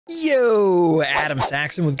Yo, Adam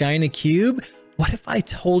Saxon with Guy in a Cube. What if I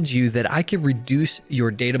told you that I could reduce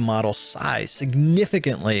your data model size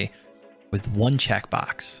significantly with one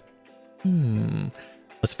checkbox?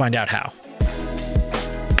 Let's find out how.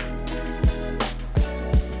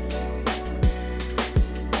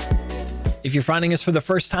 If you're finding us for the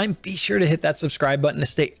first time, be sure to hit that subscribe button to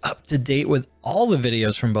stay up to date with all the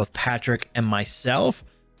videos from both Patrick and myself.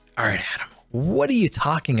 All right, Adam, what are you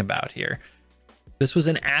talking about here? This was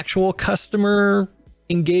an actual customer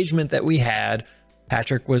engagement that we had.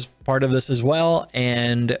 Patrick was part of this as well.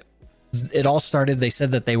 And it all started, they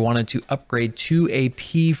said that they wanted to upgrade to a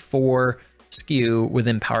P4 SKU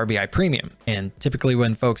within Power BI Premium. And typically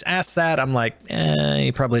when folks ask that, I'm like,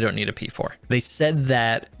 you probably don't need a P4. They said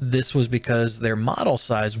that this was because their model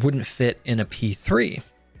size wouldn't fit in a P3.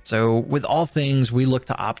 So with all things, we look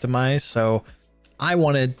to optimize. So I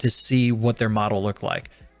wanted to see what their model looked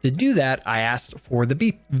like. To do that, I asked for the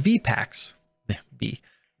VPAX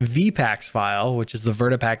file, which is the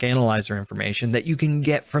Vertipack analyzer information that you can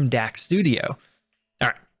get from DAX Studio. All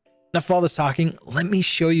right, enough of all this talking. Let me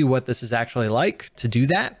show you what this is actually like. To do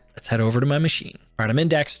that, let's head over to my machine. All right, I'm in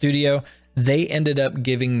DAX Studio. They ended up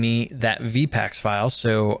giving me that VPAX file.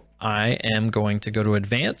 So I am going to go to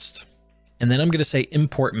advanced, and then I'm going to say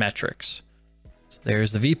import metrics. So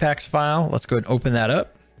there's the VPAX file. Let's go ahead and open that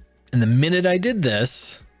up. And the minute I did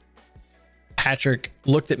this, Patrick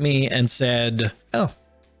looked at me and said, oh,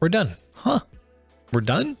 we're done. Huh? We're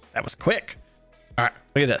done? That was quick. All right,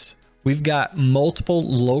 look at this. We've got multiple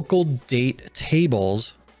local date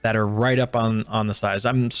tables that are right up on the size.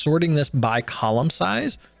 I'm sorting this by column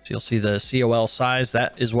size. So you'll see the COL size.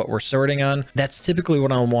 That is what we're sorting on. That's typically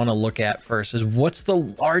what I want to look at first, is what's the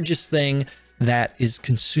largest thing that is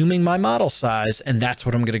consuming my model size, and that's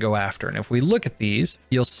what I'm going to go after. And if we look at these,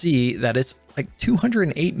 you'll see that it's like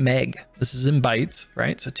 208 meg. This is in bytes,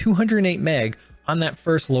 right? So 208 meg on that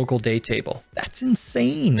first local date table. That's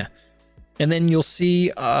insane. And then you'll see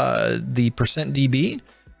the %dB.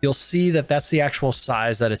 You'll see that that's the actual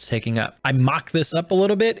size that it's taking up. I mocked this up a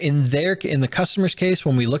little bit. In the customer's case,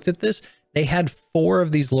 when we looked at this, they had 4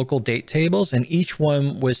 of these local date tables, and each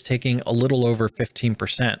one was taking a little over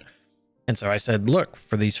 15%. And so I said, look,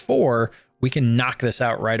 for these 4, we can knock this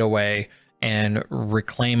out right away and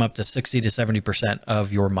reclaim up to 60 to 70%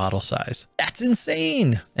 of your model size. That's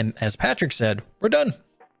insane. And as Patrick said, we're done.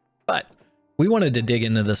 But we wanted to dig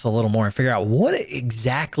into this a little more and figure out what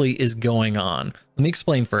exactly is going on. Let me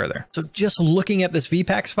explain further. So just looking at this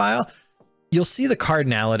VPAX file, you'll see the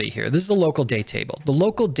cardinality here. This is the local date table. The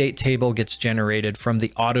local date table gets generated from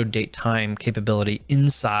the auto date time capability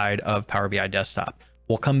inside of Power BI Desktop.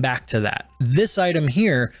 We'll come back to that. This item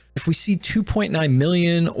here, if we see 2.9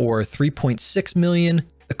 million or 3.6 million,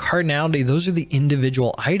 the cardinality, those are the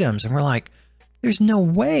individual items. And we're like, there's no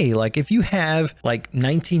way. Like if you have like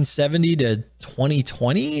 1970 to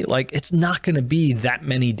 2020, like it's not going to be that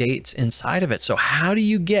many dates inside of it. So how do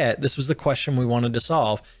you get, this was the question we wanted to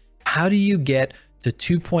solve. How do you get to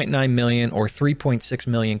 2.9 million or 3.6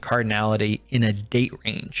 million cardinality in a date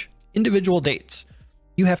range? Individual dates.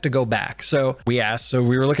 You have to go back. So we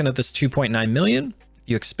were looking at this 2.9 million. If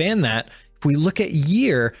you expand that, if we look at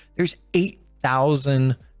year, there's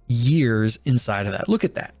 8,000 years inside of that. Look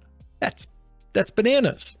at that. That's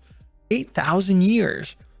bananas. 8,000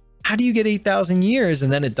 years. How do you get 8,000 years?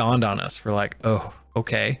 And then it dawned on us. We're like, oh,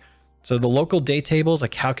 okay. So the local date table is a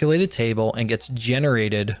calculated table and gets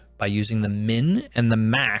generated by using the min and the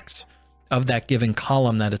max of that given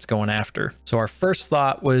column that it's going after. So our first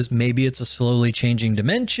thought was maybe it's a slowly changing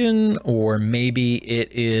dimension, or maybe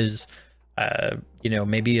it is,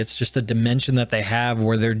 maybe it's just a dimension that they have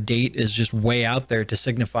where their date is just way out there to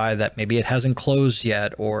signify that maybe it hasn't closed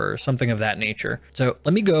yet or something of that nature. So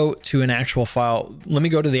let me go to an actual file. Let me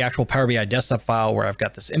go to the actual Power BI Desktop file where I've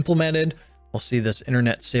got this implemented. We'll see this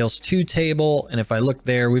Internet Sales 2 table. And if I look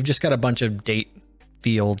there, we've just got a bunch of date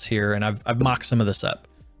fields here, and I've mocked some of this up.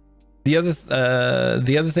 The other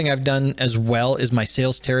thing I've done as well is my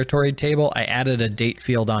sales territory table. I added a date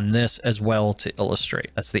field on this as well to illustrate.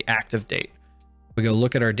 That's the active date. We go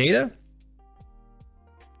look at our data.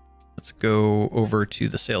 Let's go over to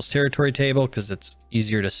the sales territory table because it's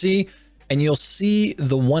easier to see. And you'll see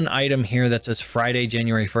the one item here that says Friday,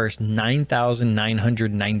 January 1st,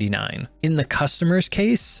 9,999. In the customer's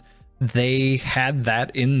case, they had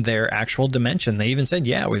that in their actual dimension. They even said,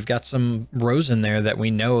 yeah, we've got some rows in there that we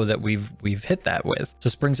know that we've hit that with. So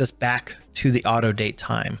this brings us back to the auto date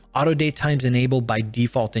time. Auto date time is enabled by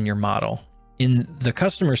default in your model. In the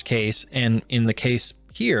customer's case, and in the case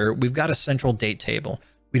here, we've got a central date table.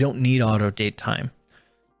 We don't need auto date time.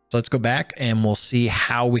 So let's go back and we'll see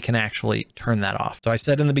how we can actually turn that off. So I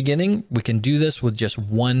said in the beginning, we can do this with just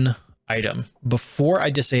one item. Before I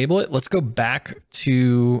disable it, let's go back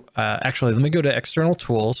to, actually, let me go to external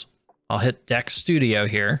tools. I'll hit Dex Studio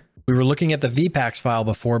here. We were looking at the VPAX file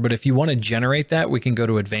before, but if you want to generate that, we can go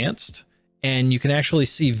to advanced and you can actually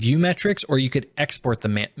see view metrics, or you could export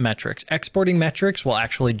the metrics. Exporting metrics will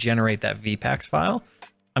actually generate that VPAX file.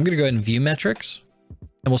 I'm going to go ahead and view metrics.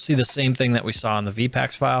 And we'll see the same thing that we saw in the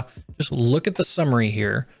VPAX file. Just look at the summary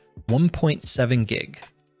here, 1.7 gig,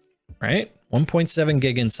 right? 1.7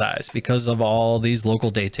 gig in size because of all these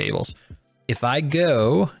local date tables. If I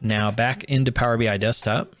go now back into Power BI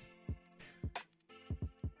Desktop,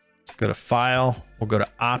 let's go to File, we'll go to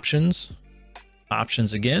Options,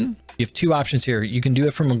 Options again. You have two options here. You can do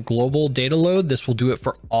it from a global data load. This will do it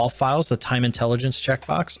for all files, the time intelligence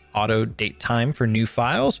checkbox, auto date time for new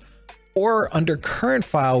files. Or under current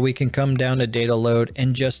file, we can come down to data load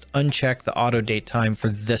and just uncheck the auto date time for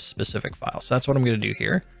this specific file. So that's what I'm going to do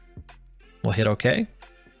here. We'll hit OK.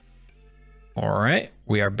 All right,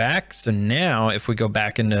 we are back. So now if we go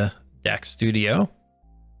back into DAX Studio,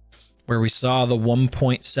 where we saw the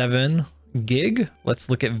 1.7 gig, let's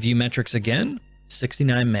look at view metrics again,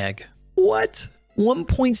 69 meg. What?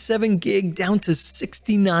 1.7 gig down to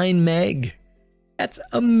 69 meg. That's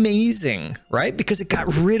amazing, right? Because it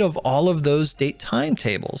got rid of all of those date time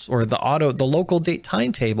tables, or the local date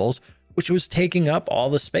time tables, which was taking up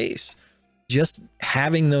all the space. Just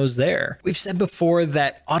having those there. We've said before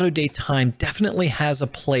that auto date time definitely has a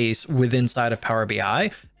place within inside of Power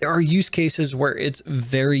BI. There are use cases where it's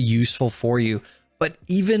very useful for you, but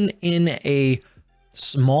even in a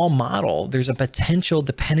small model, there's a potential,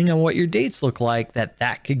 depending on what your dates look like,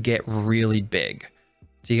 that could get really big.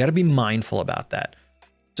 So you got to be mindful about that.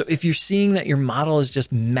 So if you're seeing that your model is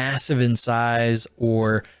just massive in size,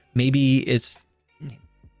 or maybe it's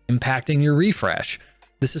impacting your refresh,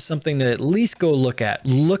 this is something to at least go look at.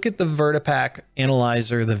 Look at the Vertipack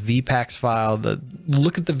analyzer, the VPAX file,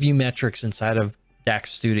 look at the view metrics inside of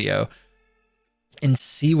DAX Studio and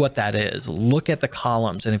see what that is. Look at the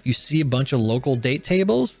columns. And if you see a bunch of local date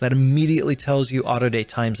tables, that immediately tells you auto date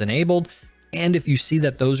times enabled. And if you see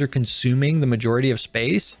that those are consuming the majority of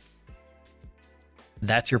space,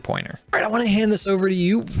 that's your pointer. All right, I want to hand this over to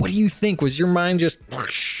you. What do you think? Was your mind just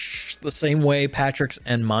the same way Patrick's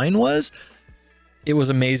and mine was? It was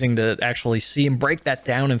amazing to actually see and break that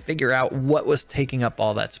down and figure out what was taking up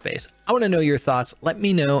all that space. I want to know your thoughts. Let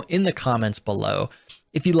me know in the comments below.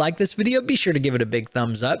 If you like this video, be sure to give it a big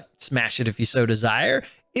thumbs up. Smash it if you so desire.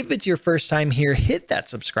 If it's your first time here, hit that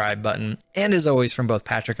subscribe button. And as always, from both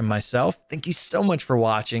Patrick and myself, thank you so much for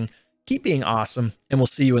watching. Keep being awesome, and we'll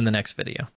see you in the next video.